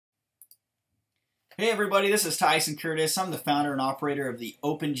Hey everybody, this is Tyson Curtis. I'm the founder and operator of the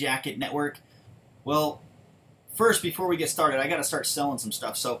Open Jacket Network. Well, first, before we get started, I got to start selling some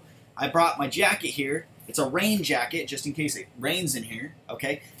stuff. So I brought my jacket here. It's a rain jacket, just in case it rains in here,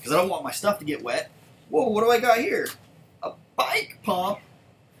 okay? Because I don't want my stuff to get wet. Whoa, what do I got here? A bike pump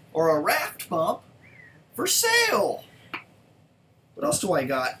or a raft pump for sale. What else do I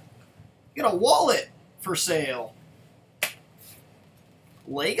got? I got a wallet for sale.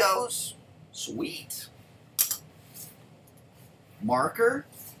 Legos? Sweet. Marker?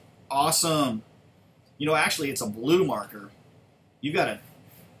 Awesome. You know, actually, it's a blue marker. You gotta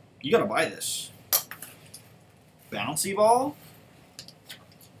buy this. Bouncy ball?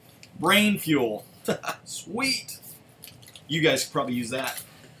 Brain fuel. Sweet. You guys could probably use that.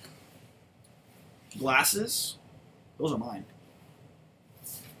 Glasses? Those are mine.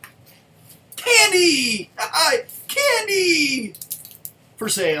 Candy! Candy! For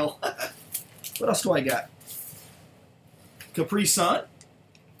sale. What else do I got? Capri Sun?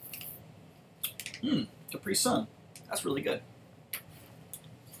 Capri Sun. That's really good.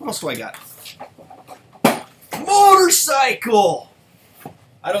 What else do I got? Motorcycle!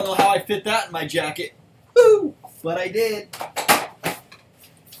 I don't know how I fit that in my jacket. Woo! But I did.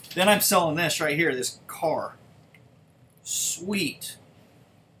 Then I'm selling this right here, this car. Sweet.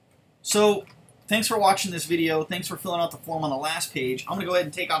 So, thanks for watching this video. Thanks for filling out the form on the last page. I'm going to go ahead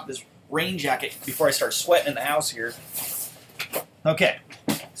and take off this rain jacket before I start sweating in the house here. Okay,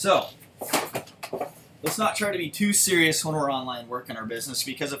 so let's not try to be too serious when we're online working our business,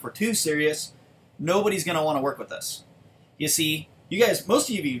 because if we're too serious, nobody's going to want to work with us. You see, you guys, most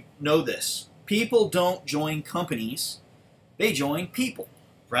of you know this. People don't join companies, they join people,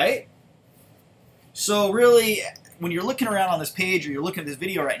 right? So really, when you're looking around on this page or you're looking at this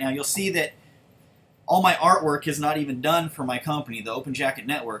video right now, you'll see that all my artwork is not even done for my company, the Open Jacket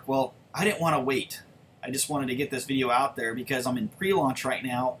Network. Well, I didn't want to wait. I just wanted to get this video out there because I'm in pre-launch right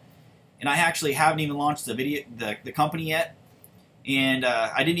now, and I actually haven't even launched the company yet, and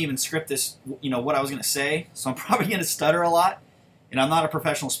I didn't even script this, what I was going to say, so I'm probably going to stutter a lot, and I'm not a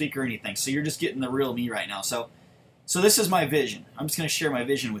professional speaker or anything, so you're just getting the real me right now. So this is my vision. I'm just going to share my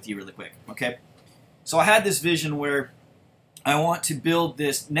vision with you really quick, okay? So I had this vision where I want to build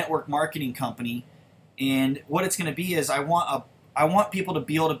this network marketing company, and what it's going to be is I want people to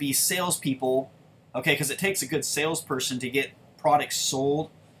be able to be salespeople, okay, because it takes a good salesperson to get products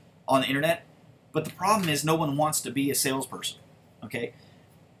sold on the internet. But the problem is no one wants to be a salesperson, okay?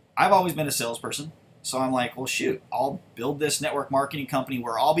 I've always been a salesperson, so I'm like, well, shoot, I'll build this network marketing company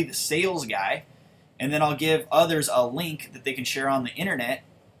where I'll be the sales guy, and then I'll give others a link that they can share on the internet,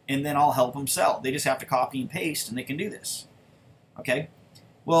 and then I'll help them sell. They just have to copy and paste, and they can do this, okay?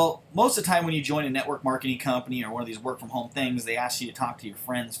 Well, most of the time when you join a network marketing company or one of these work-from-home things, they ask you to talk to your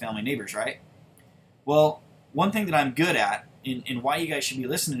friends, family, neighbors, right? Well, one thing that I'm good at, and why you guys should be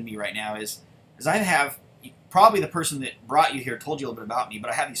listening to me right now is I have, probably the person that brought you here told you a little bit about me, but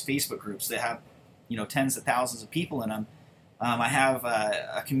I have these Facebook groups that have, tens of thousands of people in them. I have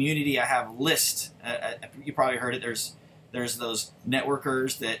a community. I have lists. You probably heard it. There's those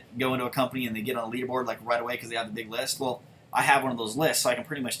networkers that go into a company and they get on a leaderboard like right away because they have the big list. Well, I have one of those lists, so I can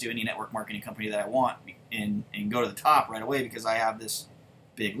pretty much do any network marketing company that I want and go to the top right away because I have this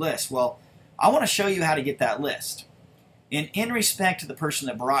big list. Well, I want to show you how to get that list. And in respect to the person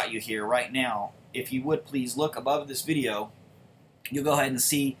that brought you here right now, if you would please look above this video, you'll go ahead and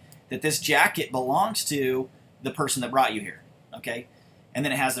see that this jacket belongs to the person that brought you here, okay? And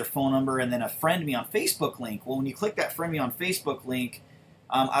then it has their phone number and then a friend me on Facebook link. Well, when you click that friend me on Facebook link,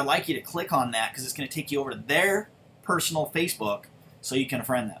 I'd like you to click on that because it's going to take you over to their personal Facebook so you can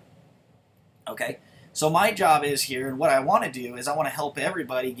friend them. Okay? So my job is here, and what I want to do is I want to help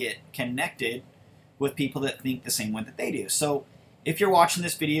everybody get connected with people that think the same way that they do. So if you're watching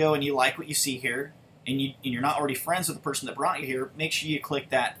this video and you like what you see here and you're not already friends with the person that brought you here, make sure you click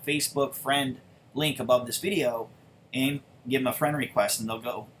that Facebook friend link above this video and give them a friend request, and they'll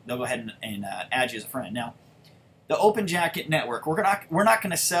go ahead and add you as a friend. Now, the Open Jacket Network, we're not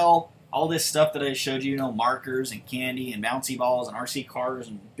going to sell all this stuff that I showed you, markers and candy and bouncy balls and RC cars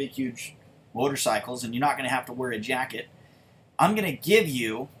and big, huge motorcycles, and you're not going to have to wear a jacket. I'm going to give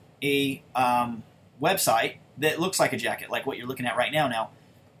you a website that looks like a jacket, like what you're looking at right now. Now,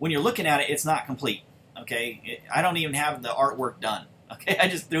 when you're looking at it, it's not complete, okay? I don't even have the artwork done, okay? I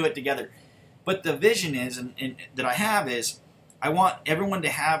just threw it together. But the vision is, and that I have is, I want everyone to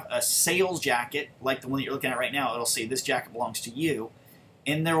have a sales jacket, like the one that you're looking at right now. It'll say, this jacket belongs to you.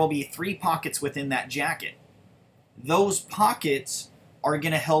 And there will be 3 pockets within that jacket. Those pockets are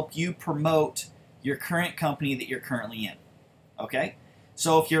going to help you promote your current company that you're currently in. Okay?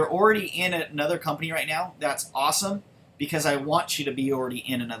 So if you're already in another company right now, that's awesome, because I want you to be already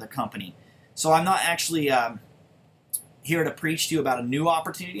in another company. So I'm not actually here to preach to you about a new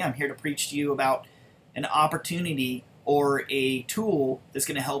opportunity. I'm here to preach to you about an opportunity or a tool that's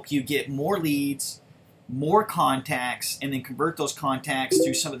going to help you get more leads, more contacts, and then convert those contacts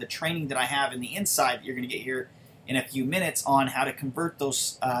through some of the training that I have in the inside that you're going to get here in a few minutes on how to convert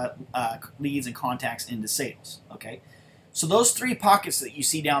those leads and contacts into sales. Okay, so those 3 pockets that you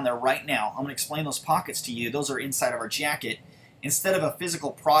see down there right now, I'm going to explain those pockets to you. Those are inside of our jacket. Instead of a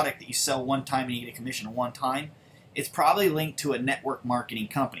physical product that you sell one time and you get a commission one time, it's probably linked to a network marketing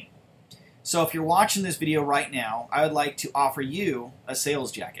company. So if you're watching this video right now, I would like to offer you a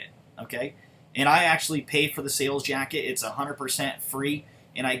sales jacket, okay? And I actually pay for the sales jacket. It's 100% free,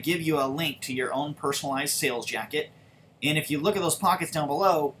 and I give you a link to your own personalized sales jacket. And if you look at those pockets down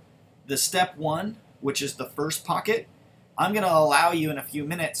below, the step 1, which is the first pocket, I'm going to allow you in a few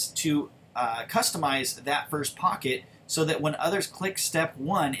minutes to customize that first pocket so that when others click step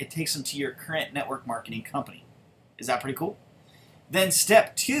 1, it takes them to your current network marketing company. Is that pretty cool? Then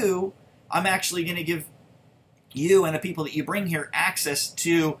step 2, I'm actually going to give you and the people that you bring here access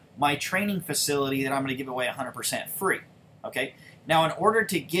to my training facility that I'm going to give away 100% free. Okay? Now, in order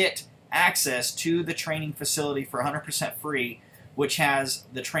to get access to the training facility for 100% free, which has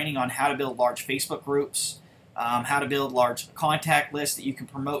the training on how to build large Facebook groups, how to build large contact lists that you can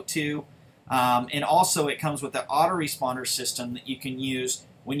promote to, and also it comes with the autoresponder system that you can use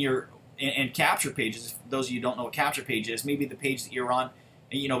when you're in capture pages. Those of you who don't know what capture page is, maybe the page that you're on,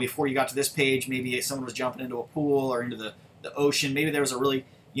 you know, before you got to this page, maybe someone was jumping into a pool or into the ocean. Maybe there was a really,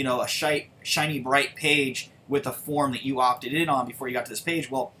 you know, a shiny, bright page with a form that you opted in on before you got to this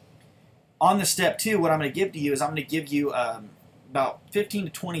page. Well, on the step 2, what I'm going to give to you is I'm going to give you about 15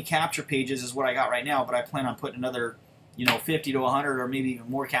 to 20 capture pages is what I got right now, but I plan on putting another, you know, 50 to 100 or maybe even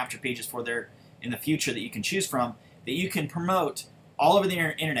more capture pages for there in the future that you can choose from, that you can promote all over the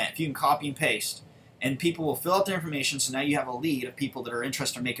internet if you can copy and paste. And people will fill out their information, so now you have a lead of people that are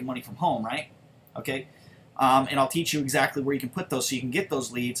interested in making money from home, right? Okay? And I'll teach you exactly where you can put those so you can get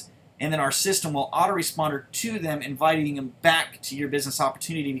those leads. And then our system will autoresponder to them, inviting them back to your business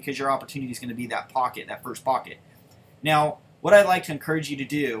opportunity, because your opportunity is going to be that pocket, that first pocket. Now, what I'd like to encourage you to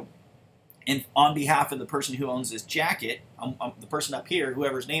do, and on behalf of the person who owns this jacket, the person up here,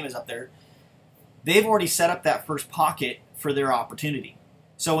 whoever's name is up there, they've already set up that first pocket for their opportunity.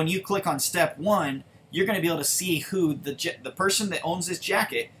 So when you click on step 1, you're going to be able to see who the person that owns this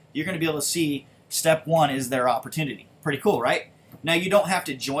jacket, you're going to be able to see step 1 is their opportunity. Pretty cool, right? Now, you don't have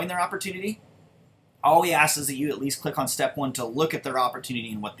to join their opportunity. All we ask is that you at least click on step 1 to look at their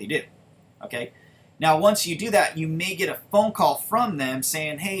opportunity and what they do. Okay? Now, once you do that, you may get a phone call from them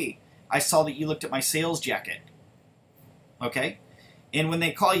saying, hey, I saw that you looked at my sales jacket. Okay? And when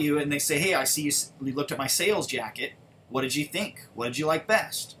they call you and they say, hey, I see you looked at my sales jacket, what did you think? What did you like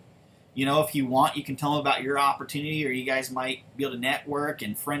best? You know, if you want, you can tell them about your opportunity, or you guys might be able to network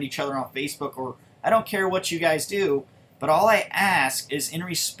and friend each other on Facebook, or I don't care what you guys do, but all I ask is, in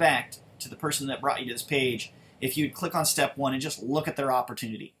respect to the person that brought you to this page, if you'd click on step 1 and just look at their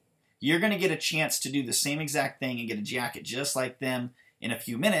opportunity. You're going to get a chance to do the same exact thing and get a jacket just like them in a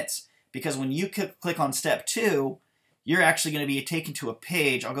few minutes, because when you click on step 2, you're actually going to be taken to a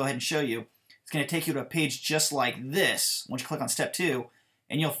page. I'll go ahead and show you. It's going to take you to a page just like this once you click on step 2.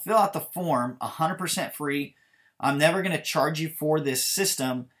 And you'll fill out the form 100% free. I'm never going to charge you for this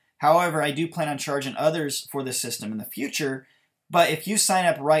system. However, I do plan on charging others for this system in the future. But if you sign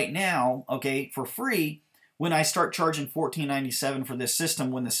up right now, okay, for free, when I start charging $14.97 for this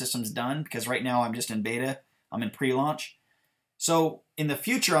system when the system's done, because right now I'm just in beta, I'm in pre-launch. So in the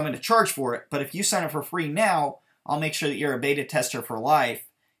future, I'm going to charge for it. But if you sign up for free now, I'll make sure that you're a beta tester for life.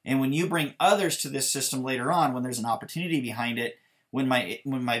 And when you bring others to this system later on, when there's an opportunity behind it, when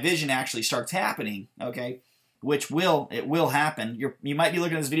my vision actually starts happening, okay, which it will happen. You might be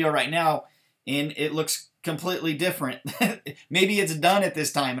looking at this video right now, and it looks completely different. Maybe it's done at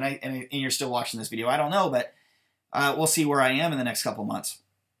this time, and you're still watching this video. I don't know, but we'll see where I am in the next couple of months.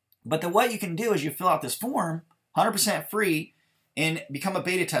 But what you can do is you fill out this form, 100% free, and become a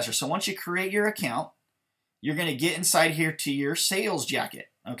beta tester. So once you create your account, you're going to get inside here to your sales jacket,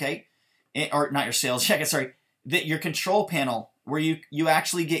 okay, or not your sales jacket, sorry, your control panel, where you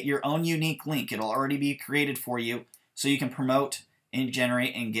actually get your own unique link. It'll already be created for you so you can promote and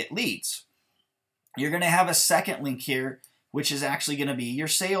generate and get leads. You're going to have a second link here, which is actually going to be your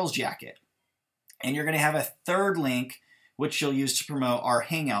sales jacket. And you're going to have a third link, which you'll use to promote our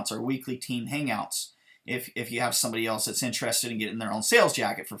Hangouts, our weekly team Hangouts, if you have somebody else that's interested in getting their own sales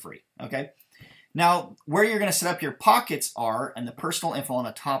jacket for free, okay? Now, where you're going to set up your pockets are, and the personal info on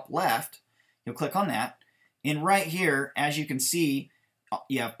the top left, you'll click on that. And right here, as you can see,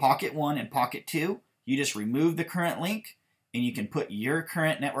 you have Pocket 1 and Pocket 2. You just remove the current link, and you can put your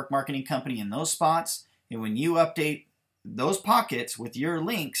current network marketing company in those spots. And when you update those pockets with your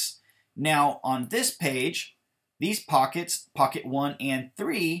links, now on this page, these pockets, Pocket 1 and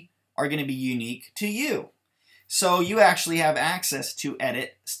 3, are going to be unique to you. So you actually have access to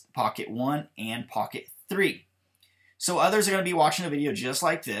edit Pocket 1 and Pocket 3. So others are going to be watching a video just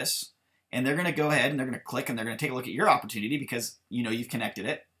like this, and they're going to go ahead and they're going to click and they're going to take a look at your opportunity because you know you've connected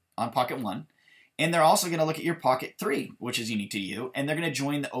it on Pocket 1. And they're also going to look at your Pocket 3, which is unique to you, and they're going to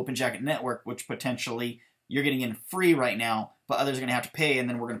join the Open Jacket Network, which potentially you're getting in free right now, but others are going to have to pay, and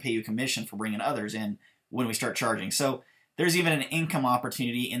then we're going to pay you a commission for bringing others in when we start charging. So there's even an income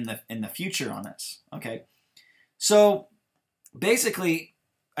opportunity in the future on this, okay? So basically,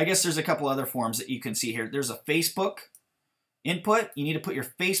 I guess there's a couple other forms that you can see here. There's a Facebook input. You need to put your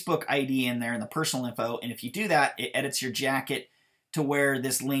Facebook ID in there and the personal info, and if you do that, it edits your jacket to where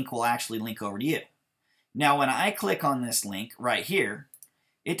this link will actually link over to you. Now, when I click on this link right here,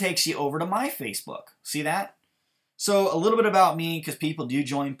 it takes you over to my Facebook. See that? So a little bit about me, because people do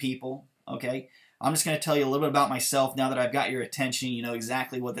join people, okay? I'm just going to tell you a little bit about myself now that I've got your attention. You know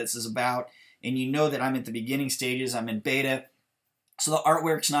exactly what this is about. And you know that I'm at the beginning stages. I'm in beta. So the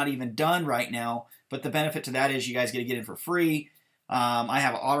artwork's not even done right now. But the benefit to that is you guys get to get in for free. I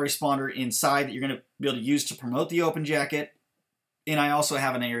have an autoresponder inside that you're going to be able to use to promote the Open Jacket. And I also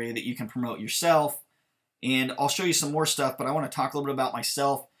have an area that you can promote yourself. And I'll show you some more stuff, but I want to talk a little bit about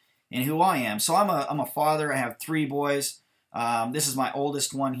myself and who I am. So I'm a father. I have 3 boys. This is my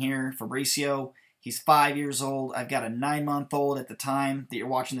oldest one here, Fabricio. He's 5 years old. I've got a 9-month-old at the time that you're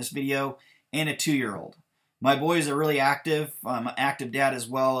watching this video, and a 2-year-old. My boys are really active. I'm an active dad as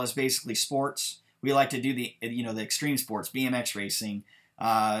well as basically sports. We like to do the extreme sports, BMX racing,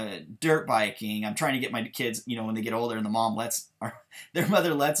 dirt biking. I'm trying to get my kids, when they get older and their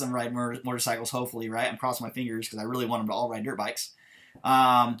mother lets them ride motorcycles, hopefully, right? I'm crossing my fingers because I really want them to all ride dirt bikes.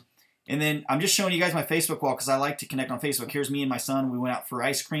 And then I'm just showing you guys my Facebook wall because I like to connect on Facebook. Here's me and my son. We went out for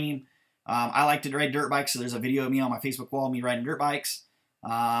ice cream. I like to ride dirt bikes, so there's a video of me on my Facebook wall, me riding dirt bikes.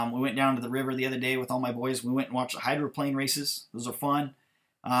 We went down to the river the other day with all my boys. We went and watched the hydroplane races. Those are fun.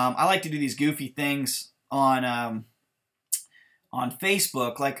 I like to do these goofy things on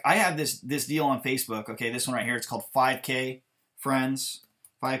Facebook. Like I have this deal on Facebook. Okay, this one right here. It's called 5K Friends.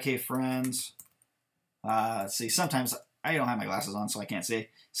 5K Friends. Let's see. Sometimes I don't have my glasses on, so I can't see.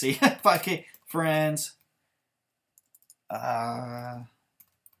 See, 5K Friends. I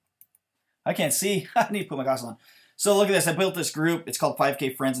can't see. I need to put my glasses on. So look at this. I built this group. It's called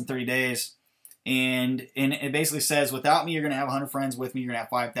 5K Friends in 30 days. And it basically says, without me, you're going to have 100 friends. With me, you're going to have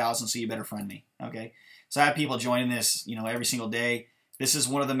 5,000, so you better friend me. Okay? So I have people joining this, every single day. This is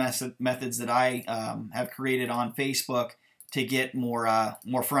one of the methods that I have created on Facebook to get more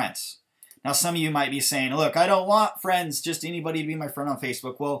friends. Now, some of you might be saying, look, I don't want friends, just anybody to be my friend on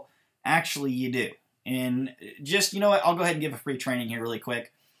Facebook. Well, actually, you do. And just, what? I'll go ahead and give a free training here really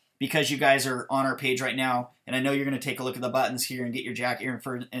quick, because you guys are on our page right now, and I know you're going to take a look at the buttons here and get your jacket here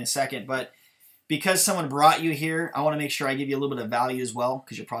in a second, but because someone brought you here, I want to make sure I give you a little bit of value as well,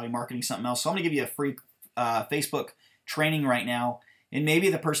 because you're probably marketing something else. So I'm going to give you a free Facebook training right now, and maybe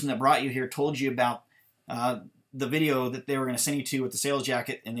the person that brought you here told you about the video that they were going to send you to with the sales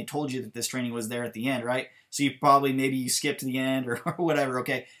jacket, and they told you that this training was there at the end, right? So maybe you skipped the end or whatever,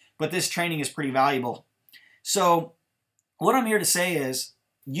 okay? But this training is pretty valuable. So what I'm here to say is,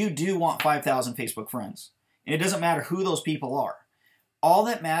 you do want 5,000 Facebook friends. And it doesn't matter who those people are. All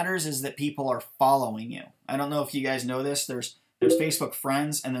that matters is that people are following you. I don't know if you guys know this. There's Facebook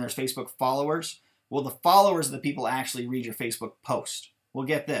friends and then there's Facebook followers. Well, the followers are the people that actually read your Facebook post. Well,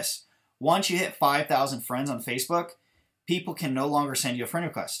 get this. Once you hit 5,000 friends on Facebook, people can no longer send you a friend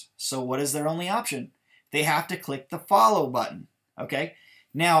request. So what is their only option? They have to click the follow button. Okay?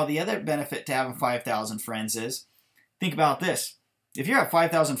 Now, the other benefit to having 5,000 friends is, think about this. If you have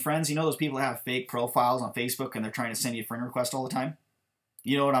 5,000 friends, you know those people that have fake profiles on Facebook and they're trying to send you a friend request all the time?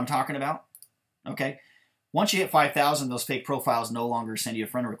 You know what I'm talking about? Okay. Once you hit 5,000, those fake profiles no longer send you a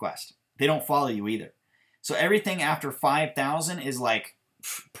friend request. They don't follow you either. So everything after 5,000 is like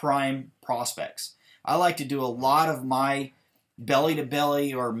prime prospects. I like to do a lot of my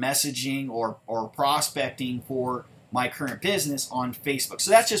belly-to-belly or messaging or prospecting for my current business on Facebook.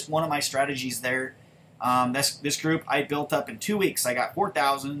 So that's just one of my strategies there. This group I built up in 2 weeks. I got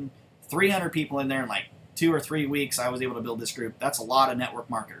 4,300 people in there in like 2 or 3 weeks. I was able to build this group. That's a lot of network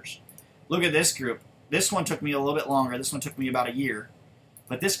marketers. Look at this group. This one took me a little bit longer. This one took me about a year.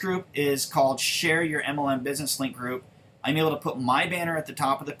 But this group is called Share Your MLM Business Link Group. I'm able to put my banner at the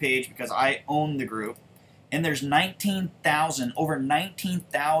top of the page because I own the group. And there's over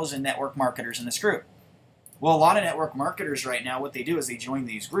 19,000 network marketers in this group. Well, a lot of network marketers right now, what they do is they join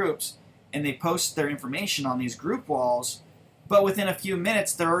these groups and they post their information on these group walls, but within a few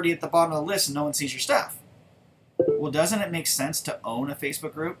minutes, they're already at the bottom of the list and no one sees your stuff. Well, doesn't it make sense to own a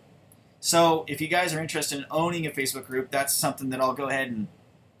Facebook group? So if you guys are interested in owning a Facebook group, that's something that I'll go ahead and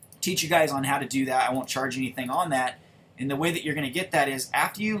teach you guys on how to do that. I won't charge you anything on that. And the way that you're going to get that is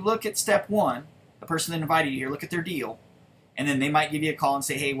after you look at step one, the person that invited you here, look at their deal, and then they might give you a call and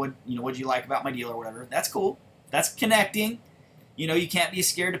say, hey, what'd you like about my deal or whatever. That's cool. That's connecting. You can't be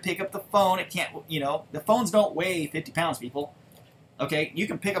scared to pick up the phone. It can't, the phones don't weigh 50 pounds, people. Okay, you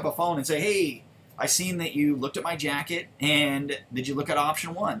can pick up a phone and say, hey, I seen that you looked at my jacket, and did you look at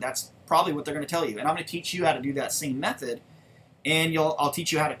option one? That's probably what they're going to tell you. And I'm going to teach you how to do that same method, and I'll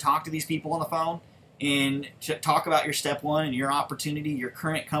teach you how to talk to these people on the phone and to talk about your step one and your opportunity, your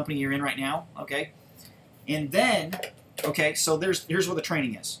current company you're in right now, okay? And then, okay, so here's what the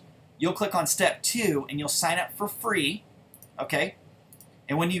training is. You'll click on step two, and you'll sign up for free, okay?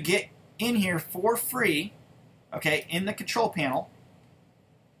 And when you get in here for free, okay, in the control panel,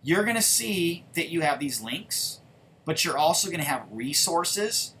 you're going to see that you have these links, but you're also going to have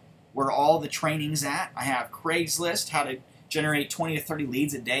resources where all the training's at. I have Craigslist, how to generate 20 to 30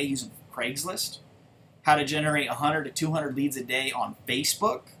 leads a day using Craigslist, how to generate 100 to 200 leads a day on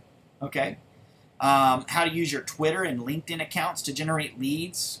Facebook, okay, how to use your Twitter and LinkedIn accounts to generate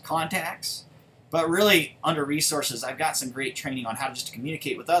leads, contacts. But really, under resources, I've got some great training on how to just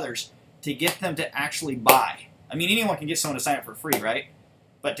communicate with others to get them to actually buy. I mean, anyone can get someone to sign up for free, right?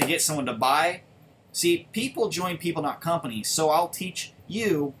 But to get someone to buy, see, people join people, not companies. So I'll teach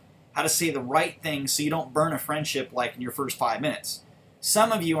you how to say the right things so you don't burn a friendship like in your first 5 minutes.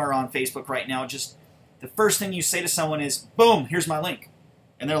 Some of you are on Facebook right now, just the first thing you say to someone is, boom, here's my link.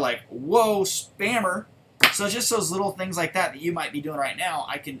 And they're like, whoa, spammer. So just those little things like that you might be doing right now,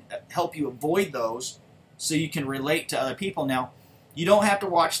 I can help you avoid those so you can relate to other people. Now, you don't have to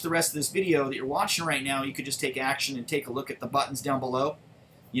watch the rest of this video that you're watching right now. You could just take action and take a look at the buttons down below.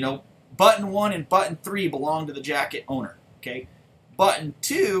 Button 1 and button 3 belong to the jacket owner, okay? Button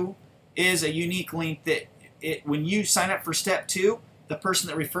 2 is a unique link that when you sign up for step 2, the person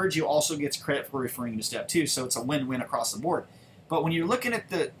that referred you also gets credit for referring you to step 2, so it's a win-win across the board. But when you're looking at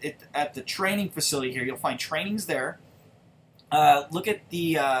the training facility here, you'll find trainings there. Look at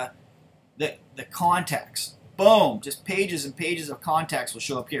the contacts. Boom, just pages and pages of contacts will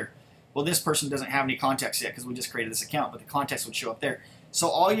show up here. Well, this person doesn't have any contacts yet because we just created this account, but the contacts would show up there. So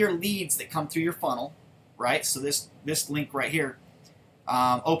all your leads that come through your funnel, right? So this link right here,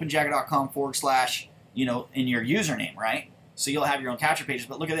 openjacket.com/, in your username, right? So you'll have your own capture pages.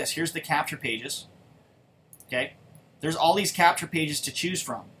 But look at this. Here's the capture pages. Okay, there's all these capture pages to choose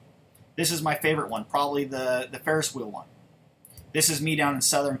from. This is my favorite one, probably the Ferris wheel one. This is me down in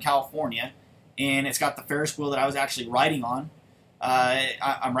Southern California, and it's got the Ferris wheel that I was actually riding on.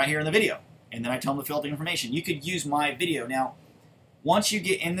 I'm right here in the video, and then I tell them to fill out the information. You could use my video now. Once you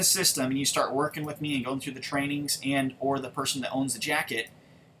get in the system and you start working with me and going through the trainings or the person that owns the jacket,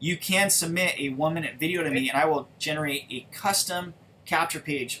 you can submit a 1-minute video to me and I will generate a custom capture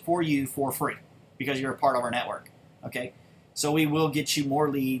page for you for free because you're a part of our network. Okay? So we will get you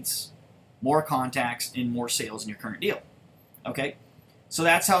more leads, more contacts, and more sales in your current deal. Okay? So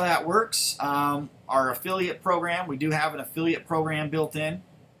that's how that works. Our affiliate program, we do have an affiliate program built in.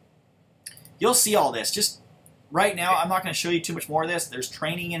 You'll see all this. Just right now, I'm not going to show you too much more of this. There's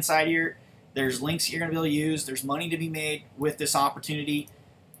training inside here. There's links you're going to be able to use. There's money to be made with this opportunity.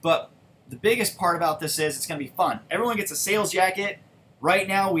 But the biggest part about this is it's going to be fun. Everyone gets a sales jacket. Right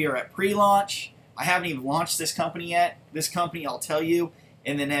now, we are at pre-launch. I haven't even launched this company yet. This company, I'll tell you,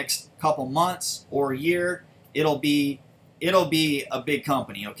 in the next couple months or a year, it'll be a big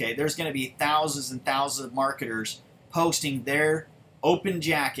company, okay? There's going to be thousands and thousands of marketers posting their open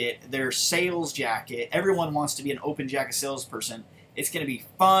jacket, their sales jacket. Everyone wants to be an open jacket salesperson. It's going to be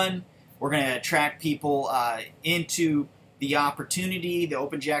fun. We're going to attract people into the opportunity, the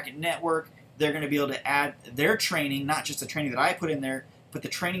Open Jacket Network. They're going to be able to add their training, not just the training that I put in there, but the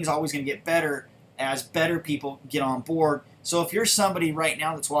training is always going to get better as better people get on board. So if you're somebody right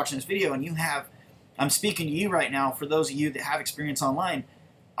now that's watching this video and I'm speaking to you right now, for those of you that have experience online,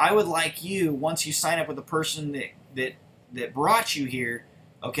 I would like you, once you sign up with the person that brought you here,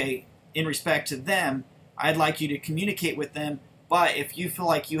 okay, in respect to them, I'd like you to communicate with them. But if you feel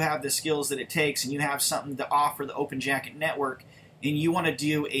like you have the skills that it takes and you have something to offer the Open Jacket Network and you want to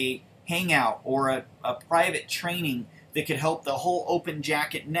do a hangout or a private training that could help the whole Open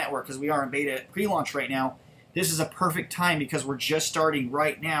Jacket network, because we are in beta pre-launch right now, this is a perfect time because we're just starting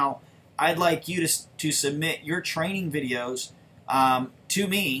right now. I'd like you to submit your training videos to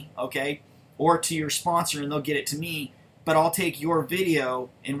me, okay, or to your sponsor, and they'll get it to me. But I'll take your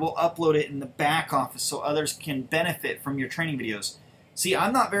video and we'll upload it in the back office so others can benefit from your training videos. See,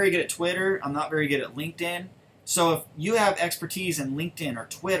 I'm not very good at Twitter. I'm not very good at LinkedIn. So if you have expertise in LinkedIn or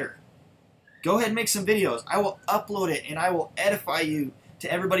Twitter, go ahead and make some videos. I will upload it and I will edify you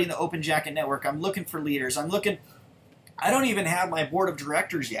to everybody in the Open Jacket Network. I'm looking for leaders. I don't even have my board of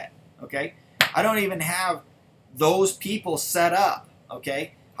directors yet, okay? I don't even have those people set up,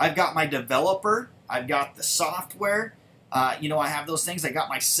 okay? I've got my developer. I've got the software. I have those things. I got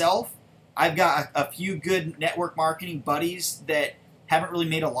myself. I've got a few good network marketing buddies that haven't really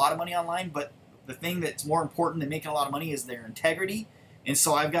made a lot of money online, but the thing that's more important than making a lot of money is their integrity. And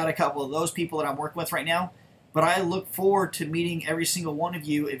so I've got a couple of those people that I'm working with right now. But I look forward to meeting every single one of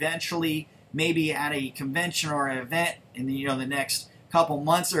you eventually, maybe at a convention or an event in the next couple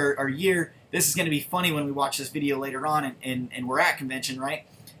months or year. This is going to be funny when we watch this video later on and we're at convention, right?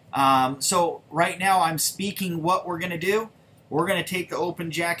 So right now I'm speaking what we're going to do. We're going to take the Open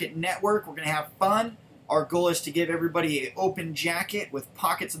Jacket Network. We're going to have fun. Our goal is to give everybody an open jacket with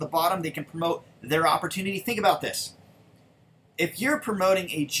pockets at the bottom. They can promote their opportunity. Think about this. If you're promoting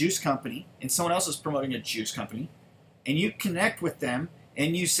a juice company and someone else is promoting a juice company and you connect with them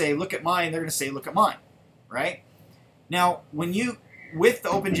and you say, look at mine, they're going to say, look at mine, right? Now, with the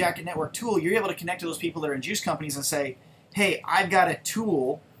Open Jacket Network tool, you're able to connect to those people that are in juice companies and say, hey, I've got a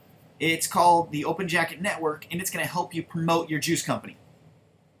tool. It's called the Open Jacket Network, and it's going to help you promote your juice company.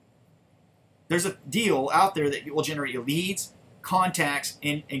 There's a deal out there that will generate you leads, contacts,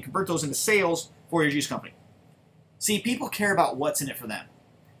 and convert those into sales for your juice company. See, people care about what's in it for them.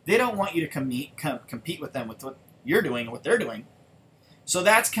 They don't want you to compete with them with what you're doing and what they're doing. So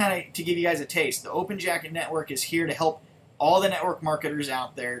that's kind of to give you guys a taste. The Open Jacket Network is here to help all the network marketers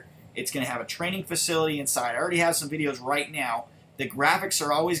out there. It's going to have a training facility inside. I already have some videos right now. The graphics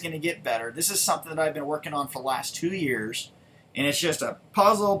are always going to get better. This is something that I've been working on for the last 2 years. And it's just a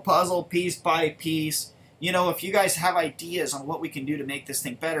puzzle, piece by piece. If you guys have ideas on what we can do to make this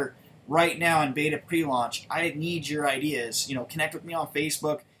thing better, right now in beta pre-launch, I need your ideas. Connect with me on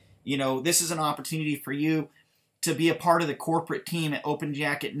Facebook. This is an opportunity for you to be a part of the corporate team at Open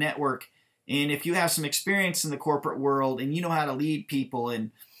Jacket Network. And if you have some experience in the corporate world and you know how to lead people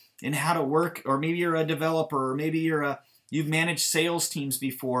and how to work, or maybe you're a developer, or maybe you've managed sales teams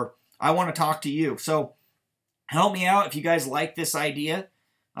before, I want to talk to you. So help me out if you guys like this idea.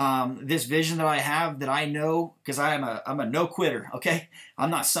 This vision that I have, that I know, because I'm a no quitter, okay? I'm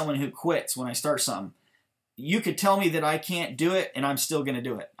not someone who quits when I start something. You could tell me that I can't do it, and I'm still going to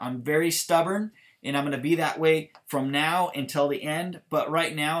do it. I'm very stubborn, and I'm going to be that way from now until the end. But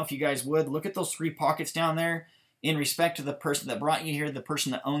right now, if you guys would, look at those 3 pockets down there in respect to the person that brought you here, the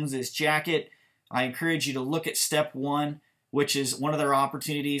person that owns this jacket. I encourage you to look at step 1, which is one of their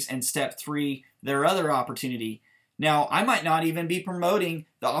opportunities, and step 3, their other opportunity. Now, I might not even be promoting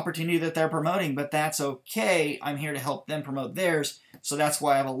the opportunity that they're promoting, but that's okay. I'm here to help them promote theirs, so that's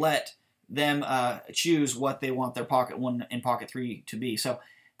why I will let them choose what they want their pocket 1 and pocket 3 to be. So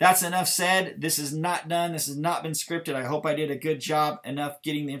that's enough said. This is not done. This has not been scripted. I hope I did a good job enough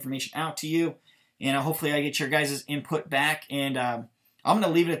getting the information out to you, and hopefully I get your guys' input back, and I'm going to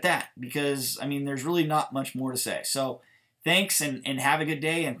leave it at that because, there's really not much more to say. So thanks, and have a good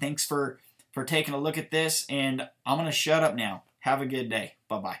day, and thanks for taking a look at this, and I'm going to shut up now. Have a good day.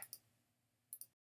 Bye-bye.